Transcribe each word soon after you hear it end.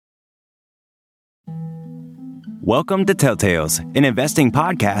Welcome to Telltales, an investing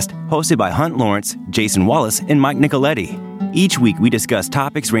podcast hosted by Hunt Lawrence, Jason Wallace, and Mike Nicoletti. Each week, we discuss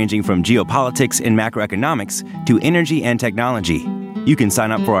topics ranging from geopolitics and macroeconomics to energy and technology. You can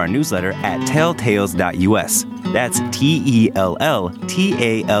sign up for our newsletter at telltales.us. That's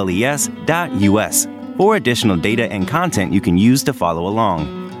TELLTALES.us for additional data and content you can use to follow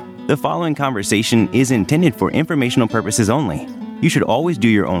along. The following conversation is intended for informational purposes only. You should always do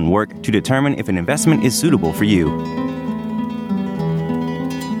your own work to determine if an investment is suitable for you.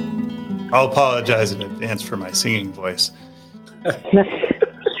 I'll apologize in advance for my singing voice.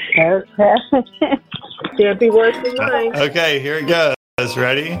 Okay. Can't be worse than mine. Okay, here it goes.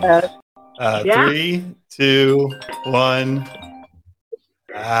 Ready? Yeah. 3, 2, 1.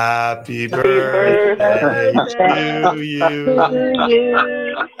 Happy birthday to you.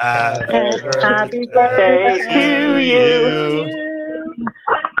 Happy birthday to you.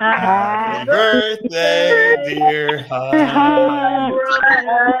 Happy birthday, dear Hunt.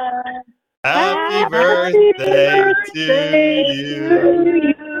 Happy birthday to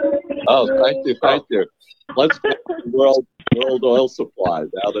you. Oh, thank you. Let's get the world oil supply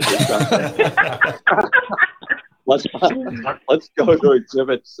now that we've done that. Let's go to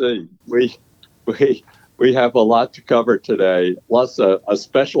Exhibit C. We have a lot to cover today, plus a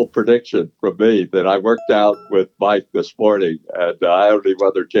special prediction from me that I worked out with Mike this morning, and I don't know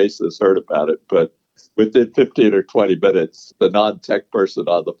whether Jason has heard about it, but within 15 or 20 minutes, the non-tech person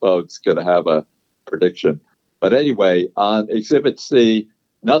on the phone is going to have a prediction. But anyway, on Exhibit C,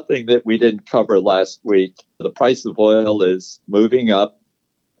 nothing that we didn't cover last week. The price of oil is moving up.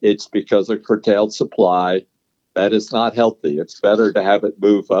 It's because of curtailed supply. That is not healthy. It's better to have it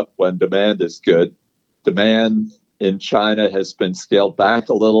move up when demand is good. Demand in China has been scaled back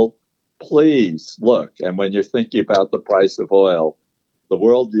a little. Please look, and when you're thinking about the price of oil, the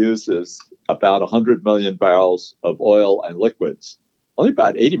world uses about 100 million barrels of oil and liquids. Only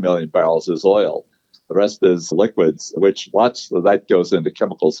about 80 million barrels is oil. The rest is liquids, which lots of that goes into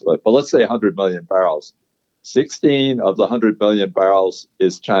chemicals. But let's say 100 million barrels. 16 of the 100 million barrels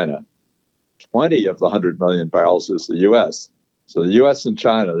is China. 20 of the 100 million barrels is the U.S. So the U.S. and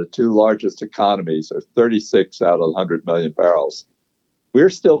China, the two largest economies, are 36 out of 100 million barrels. We're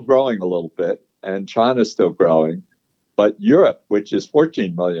still growing a little bit, and China's still growing. But Europe, which is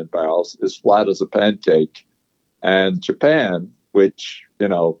 14 million barrels, is flat as a pancake. And Japan, which,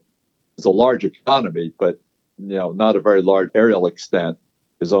 is a large economy, but, not a very large areal extent,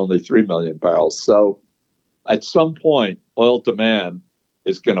 is only 3 million barrels. So at some point, oil demand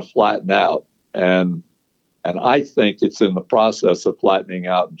is going to flatten out. And I think it's in the process of flattening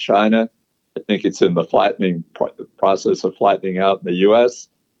out in China. I think it's in the process of flattening out in the U.S.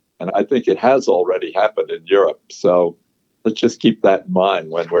 And I think it has already happened in Europe. So let's just keep that in mind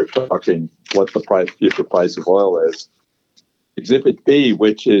when we're talking what the future price of oil is. Exhibit B,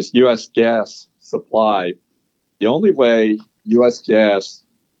 which is U.S. gas supply. The only way U.S. gas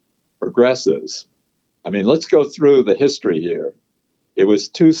progresses, let's go through the history here. It was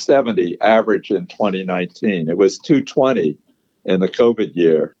 270 average in 2019. It was 220 in the COVID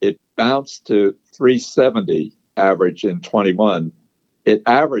year. It bounced to 370 average in 21. It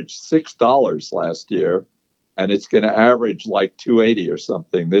averaged $6 last year, and it's going to average like 280 or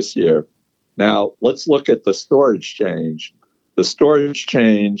something this year. Now, let's look at the storage change. The storage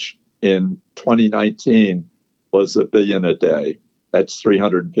change in 2019 was 1 billion a day. That's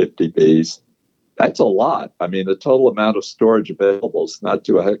 350 Bs. That's a lot. The total amount of storage available is not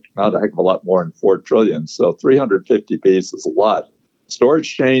a heck of a lot more than 4 trillion. So 350 Bs is a lot.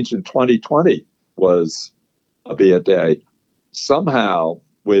 Storage change in 2020 was a B a day. Somehow,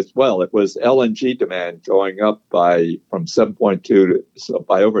 it was LNG demand going up from 7.2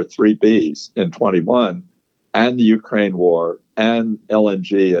 by over 3 Bs in 21, and the Ukraine war and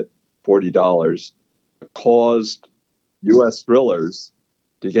LNG at $40 caused U.S. drillers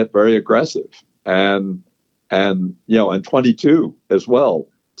to get very aggressive. And 22 as well.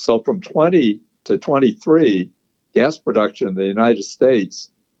 So from 20 to 23, gas production in the United States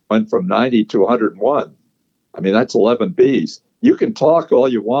went from 90 to 101. That's 11 Bs. You can talk all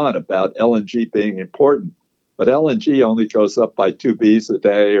you want about LNG being important, but LNG only goes up by 2 Bs a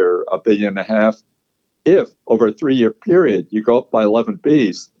day or 1.5 billion. If over a 3-year period you go up by 11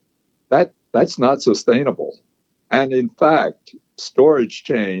 Bs, that's not sustainable. And in fact, storage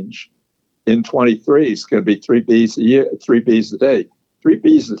change in 23 is going to be 3 Bs a year, 3 Bs a day. 3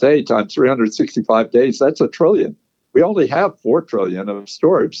 Bs a day times 365 days, that's $1 trillion. We only have 4 trillion of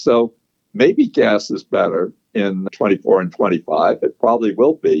storage. So maybe gas is better in 24 and 25. It probably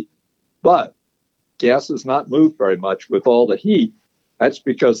will be. But gas has not moved very much with all the heat That's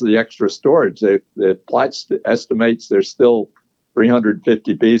because of the extra storage. The Platts estimates there's still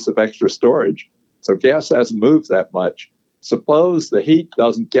 350 Bs of extra storage. So gas hasn't moved that much. Suppose the heat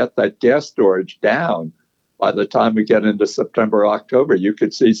doesn't get that gas storage down by the time we get into September, October, you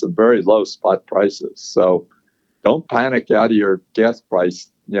could see some very low spot prices. So don't panic out of your gas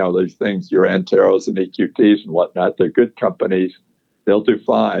price. These things, your Anteros and EQTs and whatnot, they're good companies. They'll do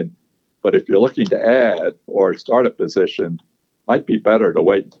fine. But if you're looking to add or start a position, might be better to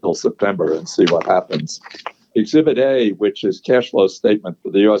wait until September and see what happens. Exhibit A, which is cash flow statement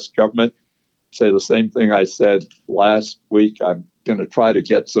for the U.S. government, say the same thing I said last week. I'm going to try to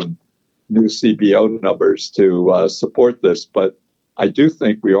get some new CBO numbers to support this, but I do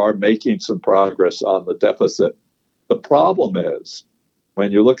think we are making some progress on the deficit. The problem is,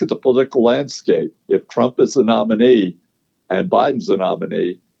 when you look at the political landscape, if Trump is the nominee and Biden's the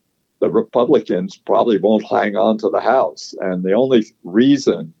nominee, the Republicans probably won't hang on to the House. And the only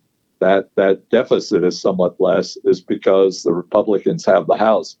reason that deficit is somewhat less is because the Republicans have the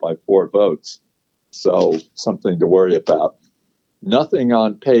House by 4 votes. So something to worry about. Nothing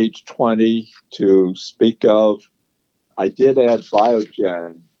on page 20 to speak of. I did add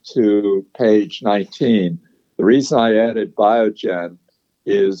Biogen to page 19. The reason I added Biogen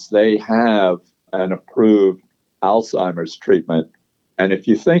is they have an approved Alzheimer's treatment. And if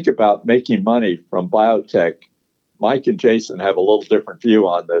you think about making money from biotech, Mike and Jason have a little different view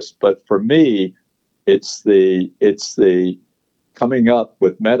on this. But for me, it's the coming up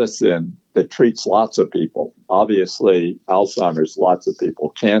with medicine that treats lots of people. Obviously, Alzheimer's, lots of people.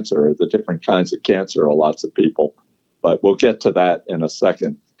 Cancer, the different kinds of cancer are lots of people. But we'll get to that in a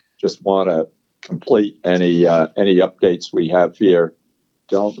second. Just want to complete any updates we have here.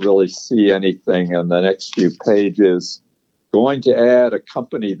 Don't really see anything in the next few pages. Going to add a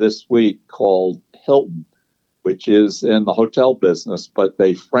company this week called Hilton, which is in the hotel business, but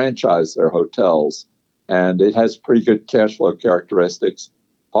they franchise their hotels. And it has pretty good cash flow characteristics.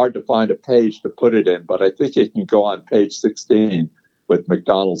 Hard to find a page to put it in, but I think it can go on page 16 with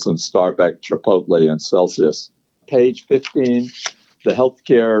McDonald's and Starbucks, Chipotle, and Celsius. Page 15, the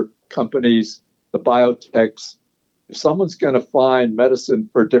healthcare companies, the biotechs. If someone's going to find medicine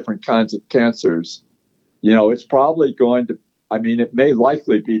for different kinds of cancers, it's probably going to, it may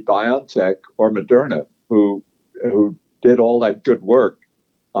likely be BioNTech or Moderna who did all that good work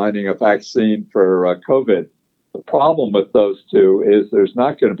finding a vaccine for COVID. The problem with those two is there's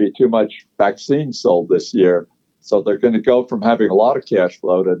not going to be too much vaccine sold this year. So they're going to go from having a lot of cash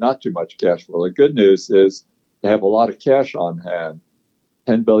flow to not too much cash flow. The good news is they have a lot of cash on hand,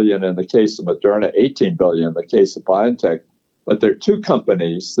 $10 billion in the case of Moderna, $18 billion in the case of BioNTech. But there are 2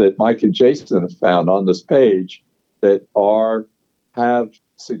 companies that Mike and Jason have found on this page that have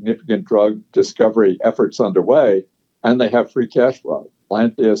significant drug discovery efforts underway, and they have free cash flow,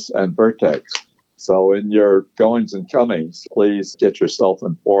 Lantheus and Vertex. So in your goings and comings, please get yourself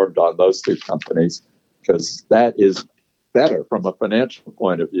informed on those 2 companies, because that is better from a financial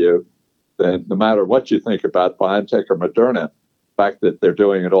point of view than no matter what you think about BioNTech or Moderna. The fact that they're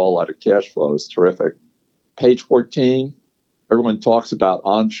doing it all out of cash flow is terrific. Page 14, everyone talks about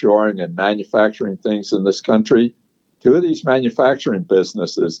onshoring and manufacturing things in this country. 2 of these manufacturing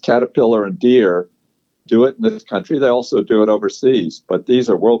businesses, Caterpillar and Deere, do it in this country. They also do it overseas. But these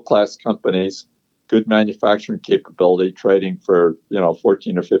are world-class companies, good manufacturing capability, trading for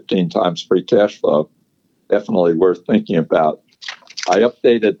 14 or 15 times free cash flow. Definitely worth thinking about. I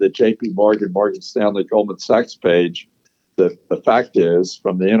updated the JP Morgan, Morgan Stanley, Goldman Sachs page. The fact is,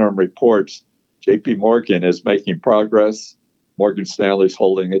 from the interim reports, JP Morgan is making progress. Morgan Stanley's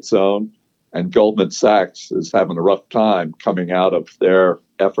holding its own. And Goldman Sachs is having a rough time coming out of their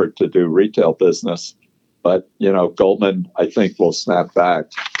effort to do retail business. But, Goldman, I think, will snap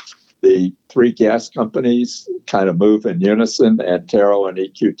back. The 3 gas companies kind of move in unison, Antero and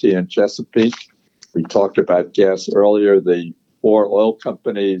EQT and Chesapeake. We talked about gas earlier. The 4 oil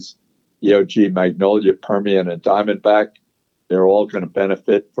companies, EOG, Magnolia, Permian, and Diamondback, they're all going to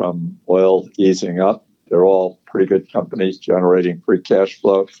benefit from oil easing up. They're all pretty good companies generating free cash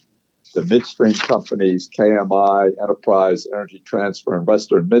flow. The midstream companies, KMI, Enterprise, Energy Transfer, and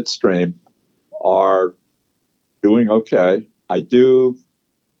Western Midstream, are doing okay. I do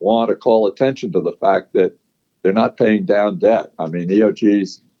want to call attention to the fact that they're not paying down debt.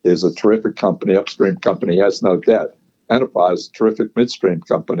 EOG is a terrific company, upstream company, has no debt. Enterprise, terrific midstream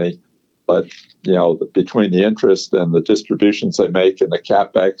company, but between the interest and the distributions they make and the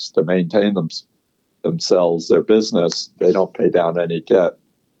capex to maintain themselves, their business, they don't pay down any debt.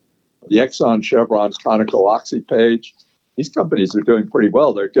 The Exxon, Chevron, Conoco, Oxy page, these companies are doing pretty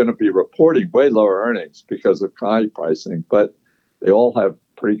well. They're going to be reporting way lower earnings because of commodity pricing, but They all have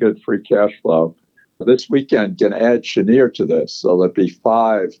pretty good free cash flow. This weekend can add Cheniere to this, so there'll be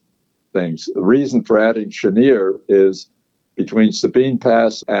 5 things. The reason for adding Cheniere is between Sabine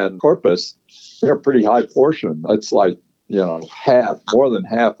Pass and Corpus, they're a pretty high portion. That's like, more than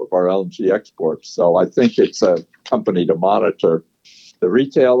half of our LNG exports. So I think it's a company to monitor. The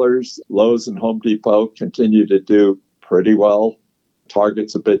retailers, Lowe's and Home Depot, continue to do pretty well.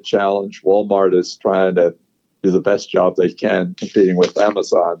 Target's a bit challenged. Walmart is trying to do the best job they can competing with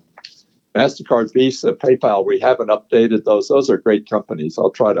Amazon. MasterCard, Visa, PayPal, we haven't updated those. Those are great companies.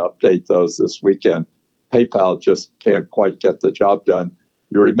 I'll try to update those this weekend. PayPal just can't quite get the job done.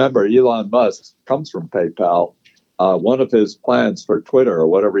 You remember Elon Musk comes from PayPal. One of his plans for Twitter, or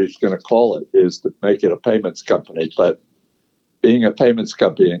whatever he's going to call it, is to make it a payments company. But being a payments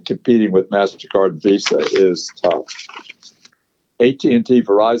company and competing with MasterCard and Visa is tough. AT&T,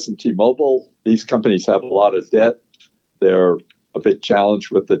 Verizon, T-Mobile, these companies have a lot of debt. They're a bit challenged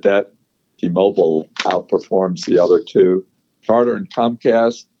with the debt. T-Mobile outperforms the other two. Charter and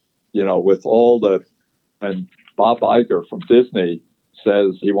Comcast, with all the... And Bob Iger from Disney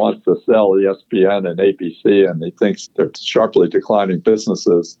says he wants to sell ESPN and ABC, and he thinks they're sharply declining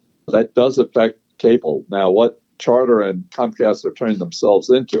businesses. That does affect cable. Now, what Charter and Comcast are turning themselves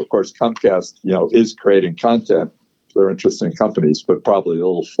into, of course, Comcast, is creating content. They're interesting companies, but probably a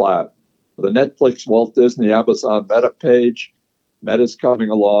little flat. The Netflix, Walt Disney, Amazon, Meta page, Meta's coming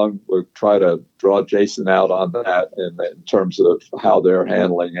along. We'll try to draw Jason out on that in terms of how they're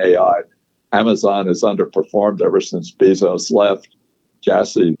handling AI. Amazon has underperformed ever since Bezos left.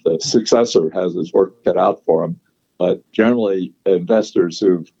 Jassy, the successor, has his work cut out for him. But generally, investors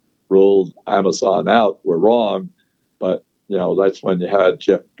who've ruled Amazon out were wrong. But, that's when you had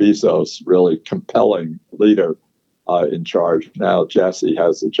Jeff Bezos, really compelling leader in charge. Now Jassy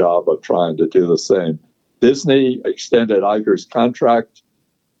has the job of trying to do the same. Disney extended Iger's contract.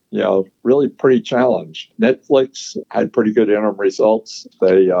 Really pretty challenged. Netflix had pretty good interim results.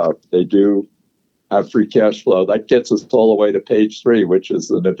 They do have free cash flow. That gets us all the way to page 3, which is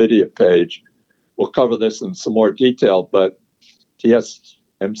the NVIDIA page. We'll cover this in some more detail, but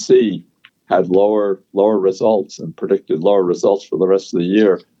TSMC had lower results and predicted lower results for the rest of the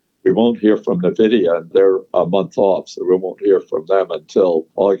year. We won't hear from NVIDIA. They're a month off, so we won't hear from them until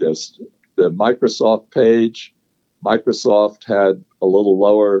August. The Microsoft page, Microsoft had a little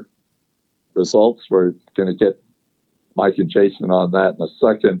lower results. We're going to get Mike and Jason on that in a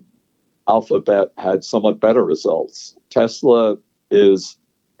second. Alphabet had somewhat better results. Tesla is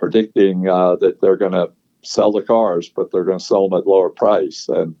predicting that they're going to sell the cars, but they're going to sell them at lower price,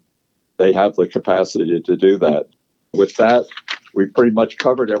 and they have the capacity to do that. With that, we pretty much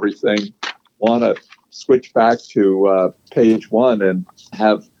covered everything. Want to switch back to page 1 and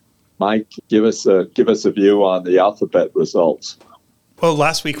have Mike give us a view on the Alphabet results. Well,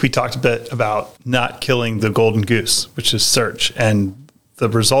 last week we talked a bit about not killing the golden goose, which is search. And the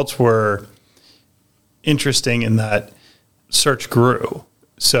results were interesting in that search grew.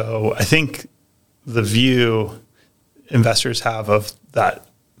 So I think the view investors have of that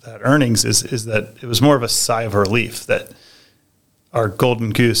earnings is that it was more of a sigh of relief that our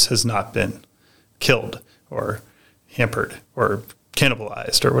golden goose has not been killed or hampered or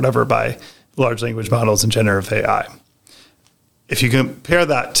cannibalized or whatever by large language models and generative AI. If you compare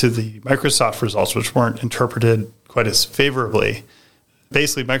that to the Microsoft results, which weren't interpreted quite as favorably,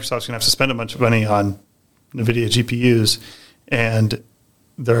 basically Microsoft's going to have to spend a bunch of money on NVIDIA GPUs, and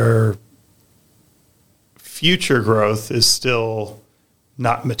their future growth is still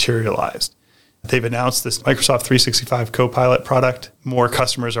not materialized. They've announced this Microsoft 365 Copilot product. More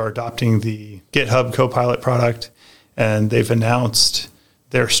customers are adopting the GitHub Copilot product, and they've announced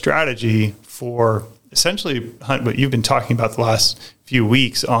their strategy for essentially, Hunt, what you've been talking about the last few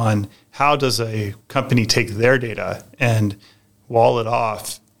weeks on how does a company take their data and wall it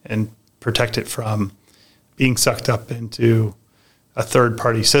off and protect it from being sucked up into a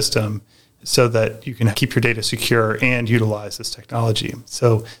third-party system so that you can keep your data secure and utilize this technology.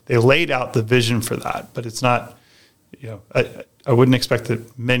 So they laid out the vision for that, but it's not, I wouldn't expect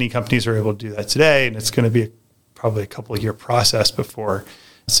that many companies are able to do that today, and it's going to be probably a couple of year process before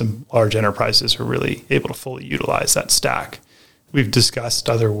some large enterprises are really able to fully utilize that stack. We've discussed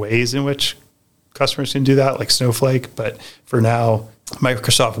other ways in which customers can do that, like Snowflake, but for now,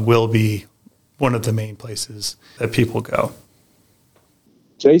 Microsoft will be one of the main places that people go.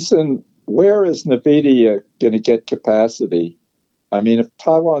 Jason, where is NVIDIA going to get capacity? I mean, if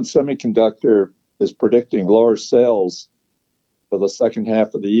Taiwan Semiconductor is predicting lower sales for the second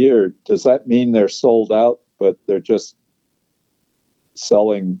half of the year, does that mean they're sold out, but they're just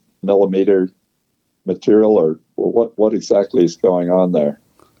selling millimeter material, or What exactly is going on there?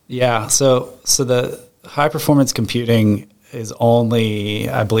 Yeah, so the high performance computing is only,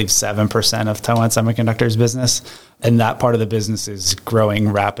 I believe, 7% of Taiwan Semiconductor's business, and that part of the business is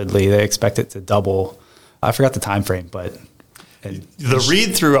growing rapidly. They expect it to double. I forgot the time frame, but the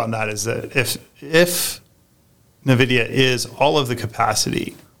read through on that is that if NVIDIA is all of the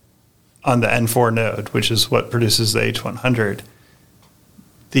capacity on the N4 node, which is what produces the H100,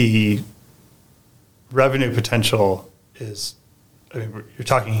 the revenue potential is, I mean, you're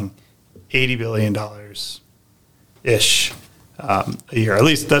talking $80 billion ish a year. At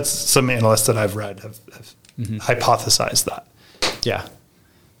least that's some analysts that I've read have hypothesized that. Yeah.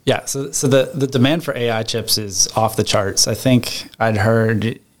 Yeah. So the demand for AI chips is off the charts. I think I'd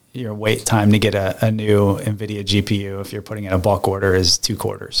heard your wait time to get a new NVIDIA GPU, if you're putting in a bulk order, is 2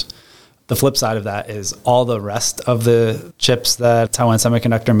 quarters. The flip side of that is all the rest of the chips that Taiwan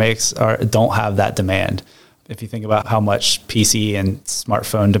Semiconductor makes don't have that demand. If you think about how much PC and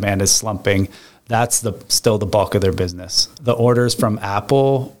smartphone demand is slumping, that's still the bulk of their business. The orders from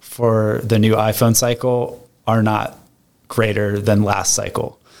Apple for the new iPhone cycle are not greater than last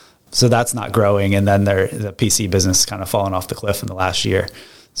cycle. So that's not growing. And then the PC business is kind of fallen off the cliff in the last year.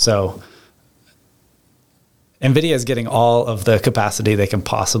 So NVIDIA is getting all of the capacity they can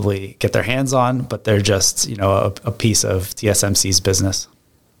possibly get their hands on, but they're just, a piece of TSMC's business.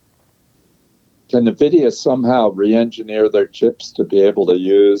 Can NVIDIA somehow re-engineer their chips to be able to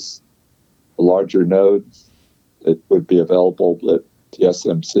use a larger node that would be available at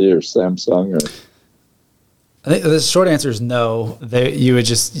TSMC or Samsung? Or I think the short answer is no. You're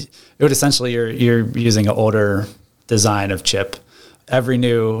using an older design of chip. Every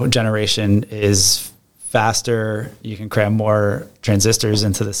new generation is faster. You can cram more transistors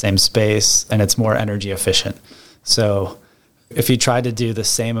into the same space, and it's more energy efficient. So if you try to do the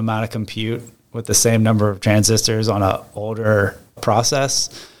same amount of compute with the same number of transistors on an older process,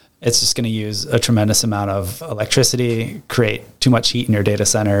 it's just going to use a tremendous amount of electricity, create too much heat in your data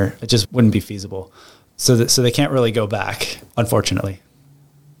center. It just wouldn't be feasible. So they can't really go back, unfortunately.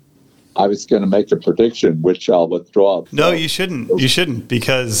 I was going to make a prediction, which I'll withdraw. No, you shouldn't. You shouldn't,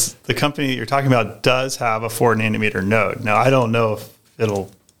 because the company that you're talking about does have a 4 nanometer node. Now, I don't know if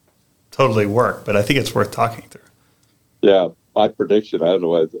it'll totally work, but I think it's worth talking through. Yeah, my prediction, I don't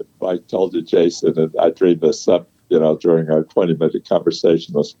know if I told you, Jason, and I dreamed this up, during our 20-minute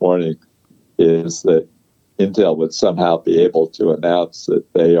conversation this morning, is that Intel would somehow be able to announce that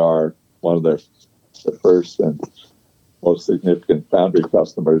they are one of the first and most significant foundry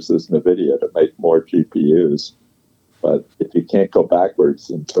customers is NVIDIA to make more GPUs. But if you can't go backwards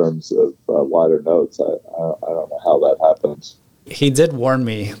in terms of wider nodes, I don't know how that happens. He did warn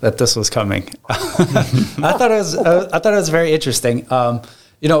me that this was coming. I thought it was very interesting.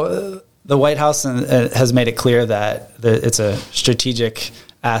 The White House has made it clear that it's a strategic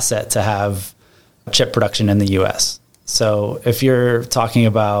asset to have chip production in the U.S. So if you're talking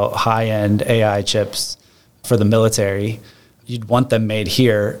about high-end AI chips for the military, you'd want them made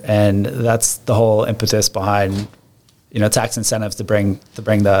here, and that's the whole impetus behind tax incentives to bring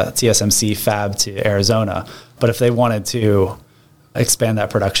the TSMC fab to Arizona. But if they wanted to expand that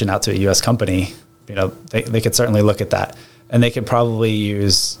production out to a U.S. company, they could certainly look at that, and they could probably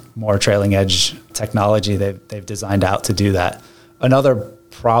use more trailing edge technology they've designed out to do that. Another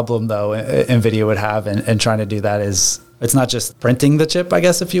problem, though, NVIDIA would have in trying to do that is it's not just printing the chip, I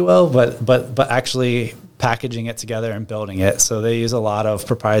guess, if you will, but actually packaging it together and building it. So they use a lot of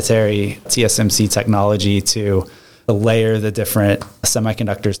proprietary TSMC technology to layer the different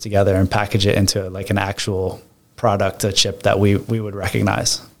semiconductors together and package it into like an actual product, a chip that we would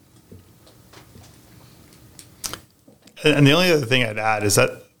recognize. And the only other thing I'd add is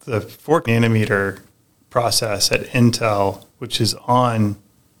that the 4 nanometer process at Intel, which is on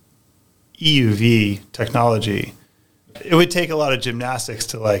EUV technology, it would take a lot of gymnastics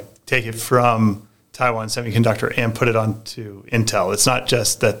to take it from Taiwan Semiconductor and put it onto Intel. It's not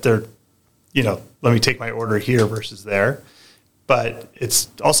just that they're, let me take my order here versus there, but it's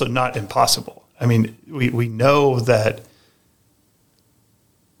also not impossible. I mean, we know that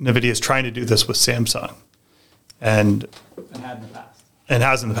NVIDIA is trying to do this with Samsung. And had in the past. And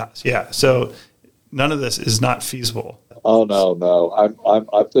has in the past, yeah. So none of this is not feasible. Oh no!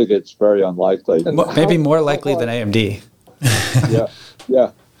 I think it's very unlikely. Maybe more likely than AMD.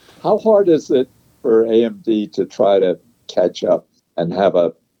 Yeah. How hard is it for AMD to try to catch up and have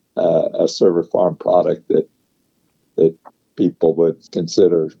a server farm product that people would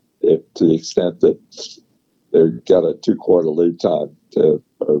consider, if to the extent that they've got a 2-quarter lead time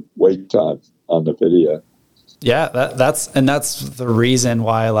or wait time on NVIDIA? Yeah, that's the reason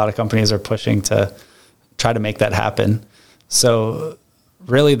why a lot of companies are pushing to try to make that happen. So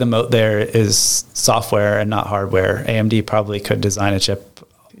really the moat there is software and not hardware. AMD probably could design a chip,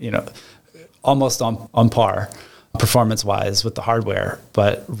 almost on par performance-wise with the hardware,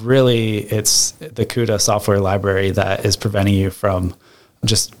 but really it's the CUDA software library that is preventing you from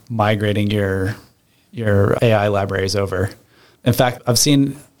just migrating your AI libraries over. In fact, I've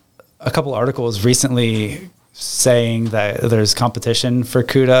seen a couple articles recently saying that there's competition for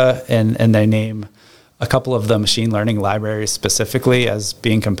CUDA, and they name a couple of the machine learning libraries specifically as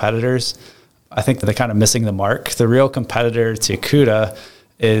being competitors. I think that they're kind of missing the mark. The real competitor to CUDA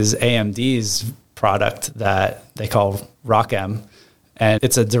is AMD's product that they call ROCm, and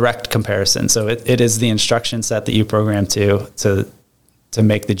it's a direct comparison. So it is the instruction set that you program to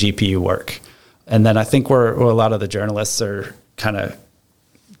make the GPU work. And then I think where a lot of the journalists are kind of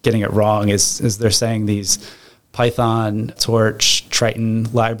getting it wrong is they're saying these Python, Torch, Triton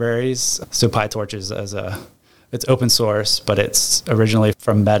libraries. So PyTorch it's open source, but it's originally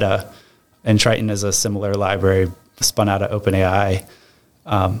from Meta, and Triton is a similar library spun out of OpenAI.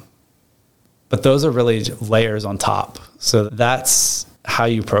 But those are really layers on top. So that's how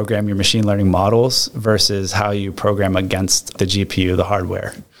you program your machine learning models versus how you program against the GPU, the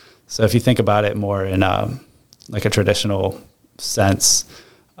hardware. So if you think about it more in like a traditional sense,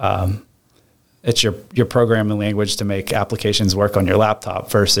 it's your programming language to make applications work on your laptop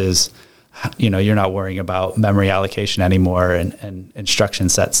versus, you're not worrying about memory allocation anymore and instruction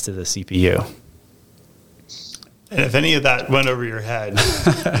sets to the CPU. And if any of that went over your head,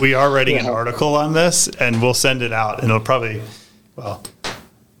 we are writing an article on this, and we'll send it out, and it'll probably,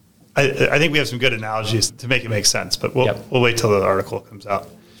 I think we have some good analogies to make it make sense, but we'll wait till the article comes out.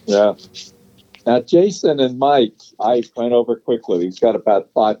 Yeah. Now, Jason and Mike, I went over quickly. We've got about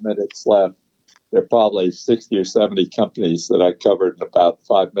 5 minutes left. There are probably 60 or 70 companies that I covered in about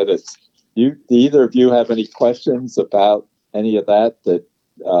 5 minutes. Do either of you have any questions about any of that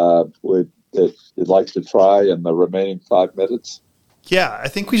you'd like to try in the remaining 5 minutes? Yeah, I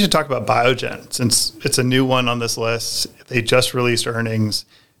think we should talk about Biogen, since it's a new one on this list. They just released earnings.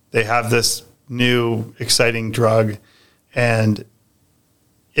 They have this new exciting drug, and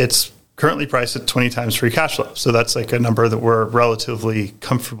it's currently priced at 20 times free cash flow. So that's like a number that we're relatively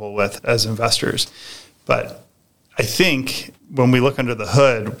comfortable with as investors. But I think when we look under the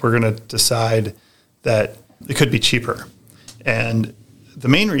hood, we're going to decide that it could be cheaper. And the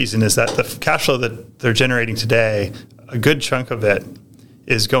main reason is that the cash flow that they're generating today, a good chunk of it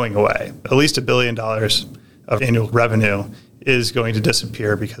is going away. At least $1 billion of annual revenue is going to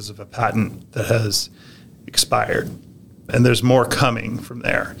disappear because of a patent that has expired. And there's more coming from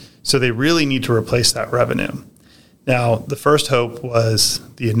there. So they really need to replace that revenue. Now, the first hope was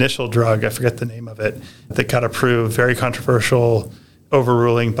the initial drug, I forget the name of it, that got approved, very controversial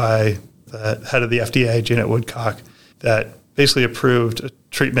overruling by the head of the FDA, Janet Woodcock, that basically approved a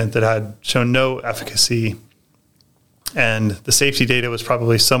treatment that had shown no efficacy, and the safety data was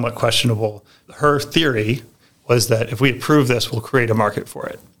probably somewhat questionable. Her theory was that if we approve this, we'll create a market for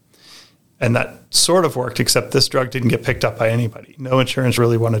it. And that sort of worked, except this drug didn't get picked up by anybody. No insurance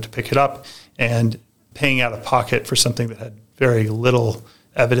really wanted to pick it up, and paying out of pocket for something that had very little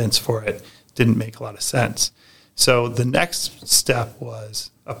evidence for it didn't make a lot of sense. So the next step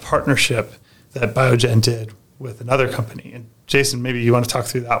was a partnership that Biogen did with another company. And Jason, maybe you want to talk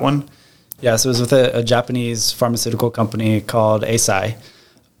through that one? Yeah, so it was with a Japanese pharmaceutical company called Eisai.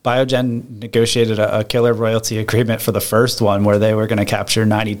 Biogen negotiated a killer royalty agreement for the first one where they were going to capture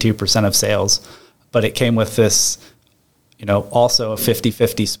 92% of sales, but it came with this, also a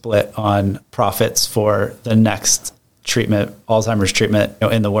 50-50 split on profits for the next treatment, Alzheimer's treatment,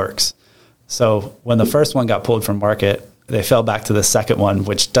 in the works. So when the first one got pulled from market, they fell back to the second one,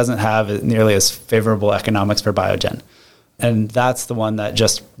 which doesn't have nearly as favorable economics for Biogen. And that's the one that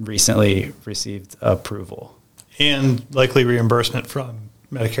just recently received approval. And likely reimbursement from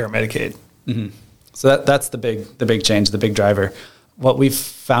Medicare and Medicaid. Mm-hmm. So that's the big change, the big driver. What we've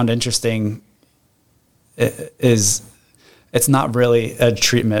found interesting is it's not really a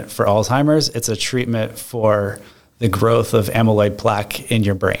treatment for Alzheimer's. It's a treatment for the growth of amyloid plaque in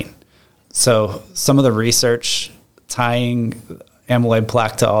your brain. So some of the research tying amyloid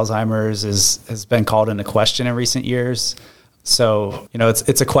plaque to Alzheimer's has been called into question in recent years. So,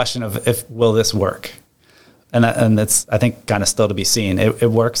 it's a question of will this work? And that's, I think, kind of still to be seen. It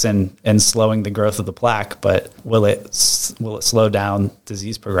works in slowing the growth of the plaque, but will it slow down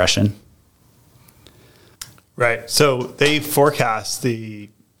disease progression? Right. So they forecast the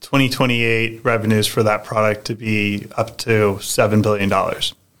 2028 revenues for that product to be up to $7 billion.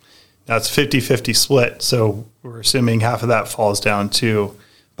 Now it's 50-50 split, so we're assuming half of that falls down to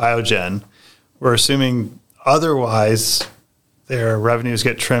Biogen. We're assuming otherwise their revenues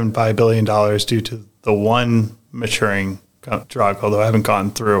get trimmed by $1 billion due to the one maturing drug, although I haven't gone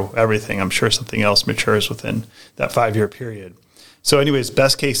through everything. I'm sure something else matures within that 5-year period. So anyways,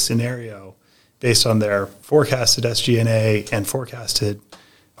 best case scenario, based on their forecasted SG&A and forecasted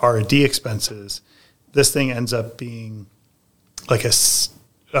R&D expenses, this thing ends up being like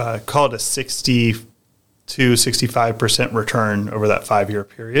call it a 60 to 65% return over that 5-year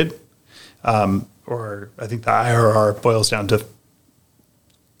period. Or I think the IRR boils down to,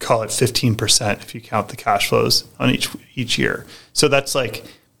 call it 15% if you count the cash flows on each year. So that's like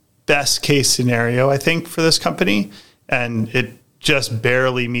best case scenario, I think, for this company. And it just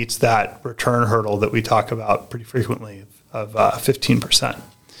barely meets that return hurdle that we talk about pretty frequently of 15%.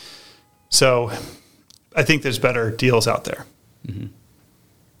 So I think there's better deals out there. Mm-hmm.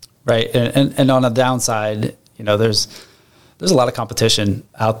 Right. And on the downside, there's a lot of competition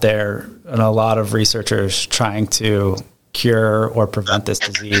out there and a lot of researchers trying to cure or prevent this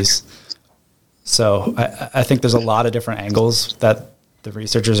disease. So I think there's a lot of different angles that the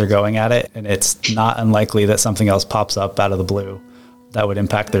researchers are going at it, and it's not unlikely that something else pops up out of the blue that would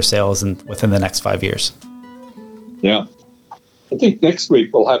impact their sales within the next 5 years. Yeah. I think next week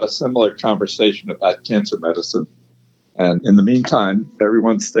we'll have a similar conversation about cancer medicine. And in the meantime,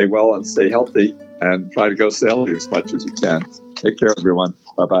 everyone stay well and stay healthy and try to go sailing as much as you can. Take care, everyone.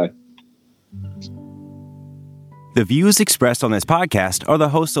 Bye-bye. The views expressed on this podcast are the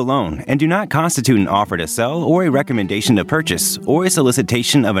host alone and do not constitute an offer to sell or a recommendation to purchase or a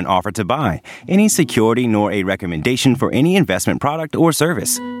solicitation of an offer to buy any security nor a recommendation for any investment product or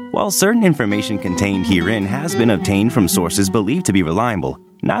service. While certain information contained herein has been obtained from sources believed to be reliable,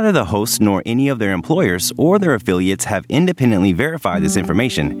 neither the hosts nor any of their employers or their affiliates have independently verified this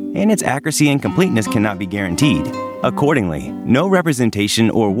information, and its accuracy and completeness cannot be guaranteed. Accordingly, no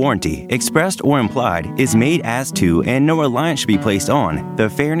representation or warranty, expressed or implied, is made as to and no reliance should be placed on the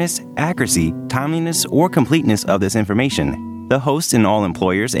fairness, accuracy, timeliness, or completeness of this information. The hosts and all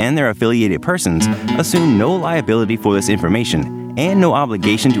employers and their affiliated persons assume no liability for this information and no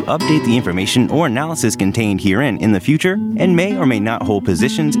obligation to update the information or analysis contained herein in the future and may or may not hold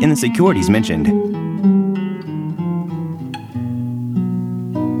positions in the securities mentioned.